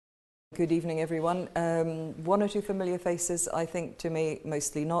Good evening, everyone. One or two familiar faces, I think, to me,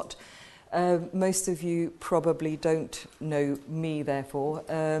 mostly not. Most of you probably don't know me, therefore.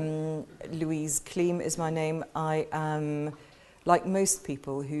 Louise Kleem is my name. I am, like most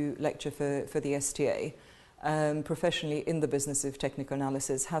people who lecture for the STA, professionally in the business of technical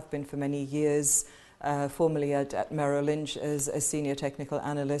analysis, have been for many years, formerly at Merrill Lynch as a senior technical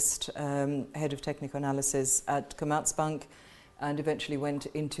analyst, head of technical analysis at Commerzbank, and eventually went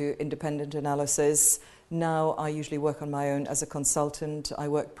into independent analysis. Now I usually work on my own as a consultant. I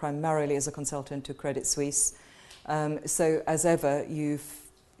work primarily as a consultant to Credit Suisse. So as ever,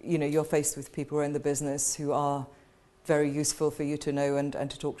 you're faced with people who are in the business who are very useful for you to know and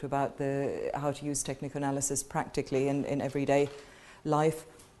to talk to about how to use technical analysis practically in everyday life.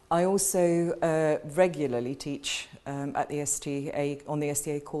 I also regularly teach at the STA, on the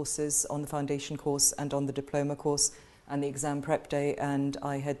STA courses, on the foundation course and on the diploma course, and the exam prep day, and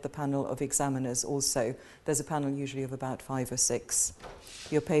I head the panel of examiners also. There's a panel usually of about 5 or 6.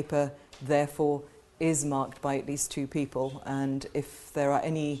 Your paper, therefore, is marked by at least 2 people, and if there are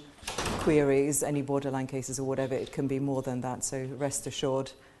any queries, any borderline cases or whatever, it can be more than that, so rest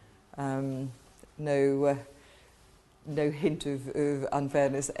assured, no hint of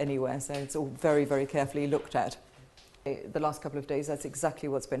unfairness anywhere, so it's all very, very carefully looked at. The last couple of days, that's exactly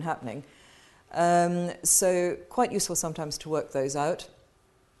what's been happening. So quite useful sometimes to work those out.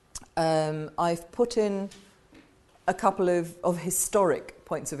 I've put in a couple of historic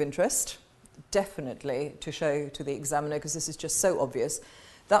points of interest, definitely to show to the examiner, because this is just so obvious.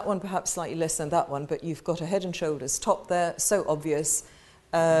 That one perhaps slightly less than that one, but you've got a head and shoulders top there, so obvious.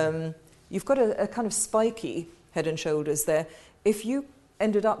 You've got a kind of spiky head and shoulders there. If you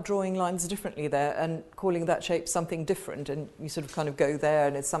ended up drawing lines differently there and calling that shape something different, and you sort of kind of go there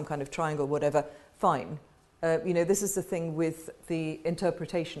and it's some kind of triangle, whatever, fine. This is the thing with the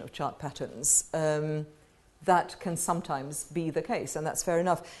interpretation of chart patterns. That can sometimes be the case, and that's fair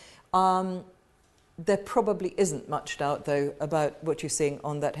enough. There probably isn't much doubt, though, about what you're seeing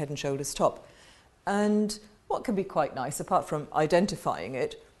on that head and shoulders top. And what can be quite nice, apart from identifying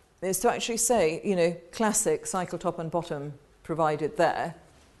it, is to actually say, classic cycle top and bottom provided there.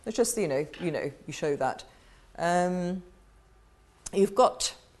 It's just, you show that. You've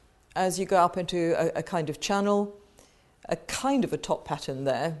got, as you go up into a kind of channel, a kind of a top pattern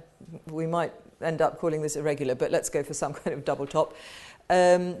there. We might end up calling this irregular, but let's go for some kind of double top.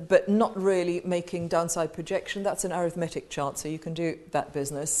 But not really making downside projection. That's an arithmetic chart, so you can do that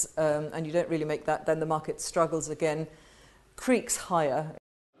business. And you don't really make that, then the market struggles again, creaks higher.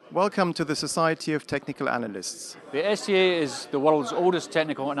 Welcome to the Society of Technical Analysts. The STA is the world's oldest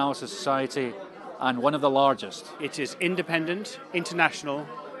technical analysis society and one of the largest. It is independent, international,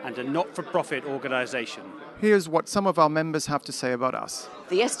 and a not-for-profit organisation. Here's what some of our members have to say about us.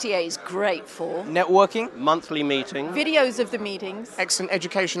 The STA is great for networking, monthly meetings, videos of the meetings, excellent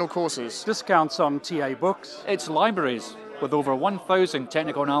educational courses, Discounts on TA books. Its libraries with over 1,000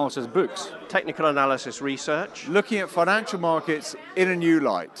 technical analysis books. technical analysis research, Looking at financial markets in a new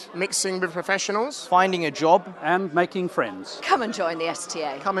light. mixing with professionals. finding a job, And making friends. Come and join the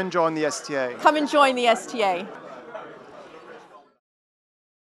STA. Come and join the STA. Come and join the STA.